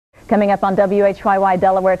Coming up on WHYY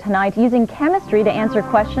Delaware tonight, using chemistry to answer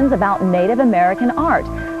questions about Native American art.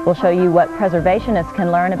 We'll show you what preservationists can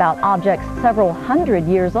learn about objects several hundred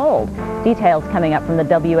years old. Details coming up from the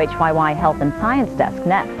WHYY Health and Science Desk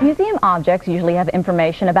next. Museum objects usually have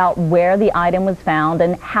information about where the item was found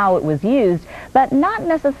and how it was used, but not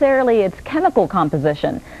necessarily its chemical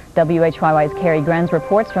composition. WHYY's Kerry Grens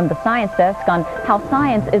reports from the Science Desk on how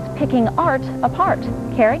science is picking art apart.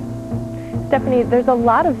 Kerry? Stephanie, there's a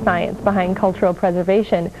lot of science behind cultural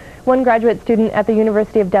preservation. One graduate student at the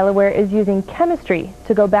University of Delaware is using chemistry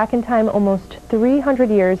to go back in time almost 300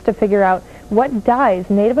 years to figure out what dyes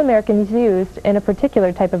Native Americans used in a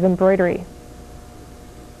particular type of embroidery.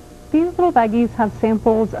 These little baggies have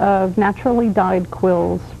samples of naturally dyed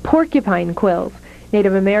quills. Porcupine quills.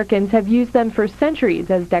 Native Americans have used them for centuries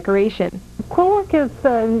as decoration. Quillwork is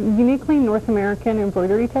a uniquely North American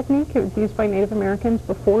embroidery technique. It was used by Native Americans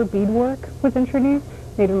before beadwork was introduced.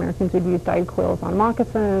 Native Americans would use dyed quills on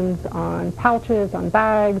moccasins, on pouches, on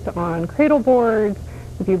bags, on cradle boards,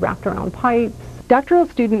 would be wrapped around pipes. Doctoral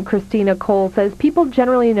student Christina Cole says people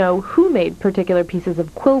generally know who made particular pieces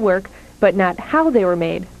of quill work, but not how they were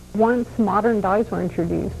made. Once modern dyes were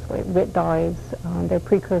introduced, like wit dyes, their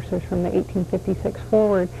precursors from the 1856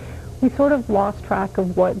 forward, we sort of lost track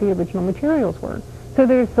of what the original materials were. So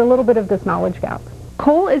there's a little bit of this knowledge gap.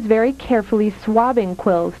 Cole is very carefully swabbing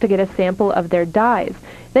quills to get a sample of their dyes.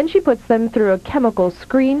 Then she puts them through a chemical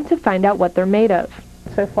screen to find out what they're made of.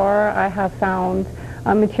 So far I have found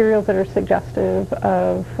materials that are suggestive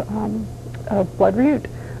of bloodroot,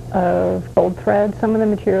 of gold thread, some of the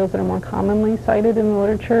materials that are more commonly cited in the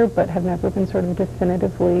literature but have never been sort of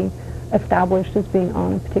definitively established as being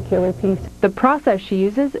on a particular piece. The process she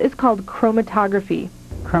uses is called chromatography.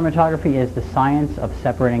 Chromatography is the science of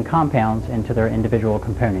separating compounds into their individual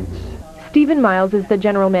components. Stephen Miles is the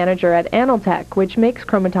general manager at Analtech, which makes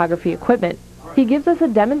chromatography equipment. He gives us a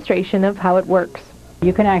demonstration of how it works.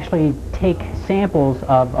 You can actually take samples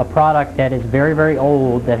of a product that is very, very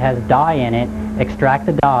old, that has dye in it, extract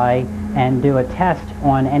the dye, and do a test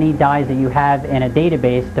on any dyes that you have in a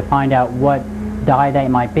database to find out what dye that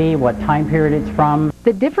might be, what time period it's from.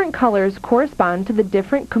 The different colors correspond to the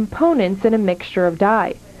different components in a mixture of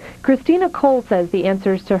dye. Christina Cole says the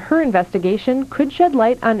answers to her investigation could shed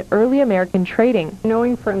light on early American trading.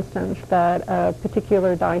 Knowing, for instance, that a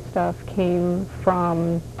particular dye stuff came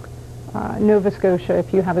from Nova Scotia,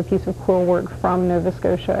 if you have a piece of quill work from Nova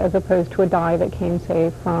Scotia as opposed to a dye that came,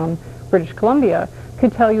 say, from British Columbia,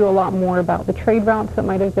 could tell you a lot more about the trade routes that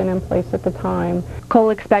might have been in place at the time. Cole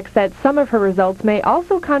expects that some of her results may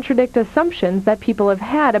also contradict assumptions that people have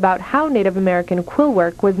had about how Native American quill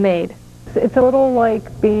work was made. It's a little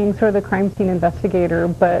like being sort of the crime scene investigator,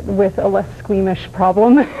 but with a less squeamish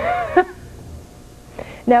problem.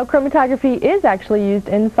 Now, chromatography is actually used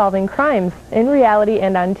in solving crimes, in reality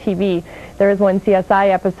and on TV. There is one CSI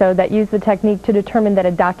episode that used the technique to determine that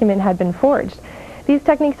a document had been forged. These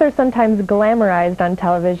techniques are sometimes glamorized on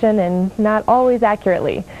television and not always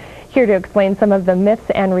accurately. Here to explain some of the myths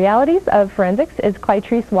and realities of forensics is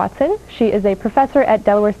Clytrice Watson. She is a professor at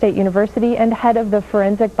Delaware State University and head of the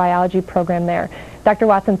forensic biology program there. Dr.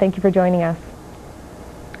 Watson, thank you for joining us.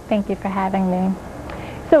 Thank you for having me.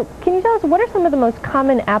 So, can you tell us what are some of the most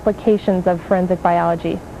common applications of forensic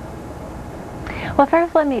biology? Well,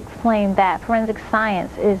 first let me explain that forensic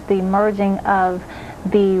science is the merging of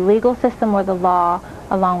the legal system or the law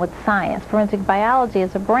along with science. Forensic biology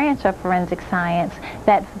is a branch of forensic science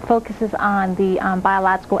that focuses on the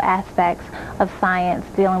biological aspects of science,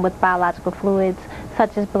 dealing with biological fluids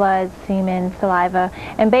such as blood, semen, saliva,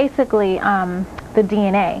 and basically the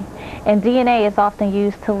DNA. And DNA is often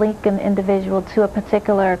used to link an individual to a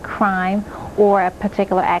particular crime or a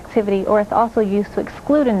particular activity, or it's also used to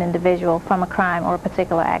exclude an individual from a crime or a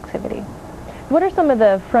particular activity. What are some of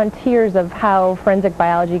the frontiers of how forensic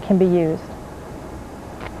biology can be used?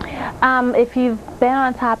 If you've been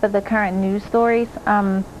on top of the current news stories,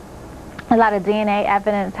 a lot of DNA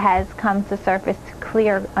evidence has come to surface to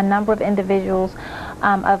clear a number of individuals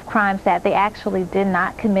of crimes that they actually did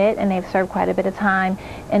not commit, and they've served quite a bit of time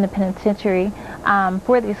in the penitentiary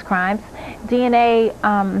for these crimes. DNA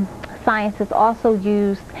science is also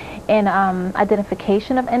used in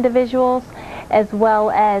identification of individuals, as well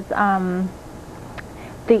as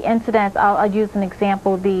the incidents. I'll use an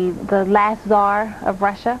example, the last Tsar of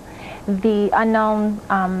Russia. The unknown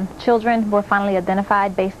children were finally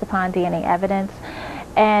identified based upon DNA evidence.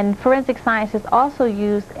 And forensic science is also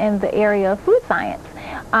used in the area of food science.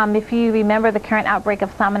 if you remember the current outbreak of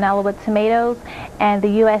salmonella with tomatoes, and the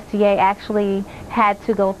USDA actually had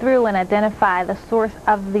to go through and identify the source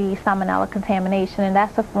of the salmonella contamination, and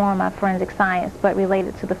that's a form of forensic science but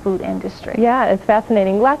related to the food industry. Yeah, it's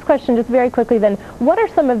fascinating. Last question, just very quickly then, what are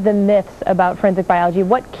some of the myths about forensic biology?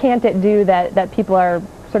 What can't it do that people are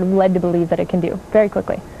sort of led to believe that it can do? Very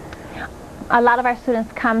quickly. A lot of our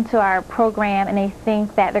students come to our program and they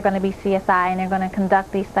think that they're going to be CSI and they're going to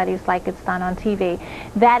conduct these studies like it's done on TV.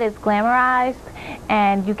 That is glamorized,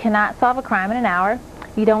 and you cannot solve a crime in an hour.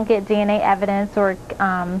 You don't get DNA evidence or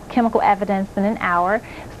chemical evidence in an hour.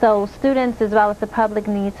 So students as well as the public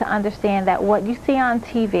need to understand that what you see on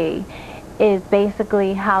TV is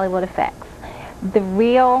basically Hollywood effects. The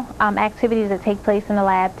real activities that take place in the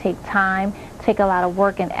lab take time, take a lot of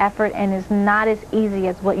work and effort, and is not as easy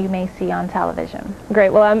as what you may see on television. Great.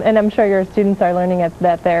 Well, I'm sure your students are learning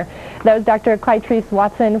that there. That was Dr. Clytrice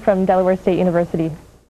Watson from Delaware State University.